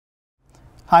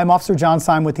Hi, I'm Officer John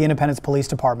Syme with the Independence Police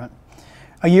Department.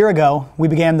 A year ago, we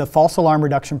began the False Alarm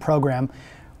Reduction Program,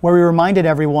 where we reminded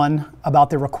everyone about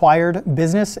the required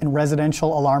business and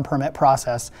residential alarm permit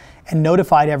process and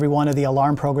notified everyone of the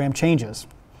alarm program changes.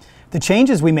 The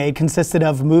changes we made consisted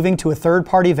of moving to a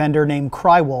third-party vendor named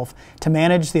CryWolf to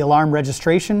manage the alarm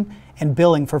registration and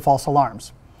billing for false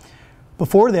alarms.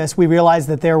 Before this, we realized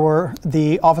that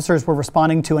the officers were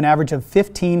responding to an average of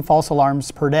 15 false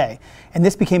alarms per day, and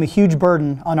this became a huge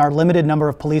burden on our limited number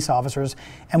of police officers,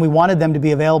 and we wanted them to be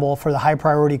available for the high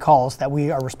priority calls that we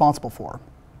are responsible for.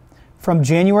 From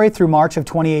January through March of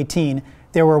 2018,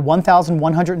 there were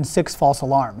 1,106 false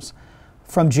alarms.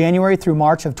 From January through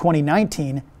March of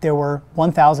 2019, there were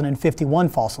 1,051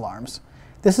 false alarms.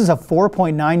 This is a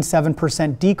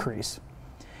 4.97% decrease.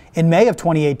 In May of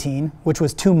 2018, which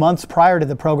was 2 months prior to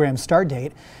the program's start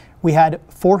date, we had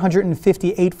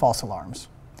 458 false alarms.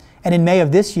 And in May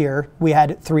of this year, we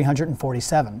had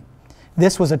 347.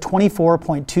 This was a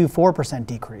 24.24%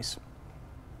 decrease.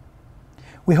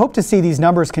 We hope to see these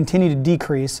numbers continue to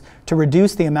decrease to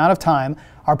reduce the amount of time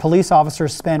our police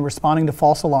officers spend responding to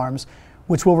false alarms,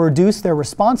 which will reduce their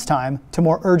response time to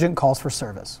more urgent calls for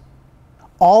service.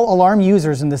 All alarm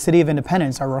users in the City of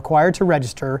Independence are required to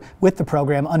register with the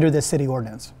program under this city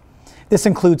ordinance. This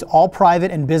includes all private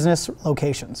and business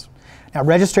locations. Now,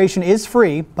 registration is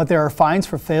free, but there are fines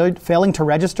for failing to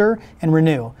register and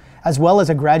renew, as well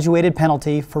as a graduated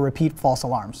penalty for repeat false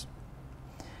alarms.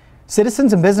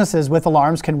 Citizens and businesses with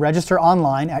alarms can register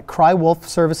online at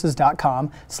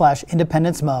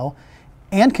crywolfservices.com/independencemo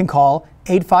and can call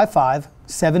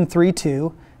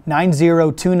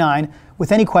 855-732-9029 with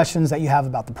any questions that you have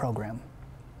about the program.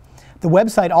 The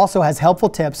website also has helpful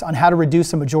tips on how to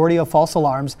reduce a majority of false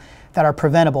alarms that are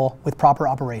preventable with proper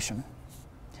operation.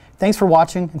 Thanks for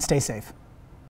watching and stay safe.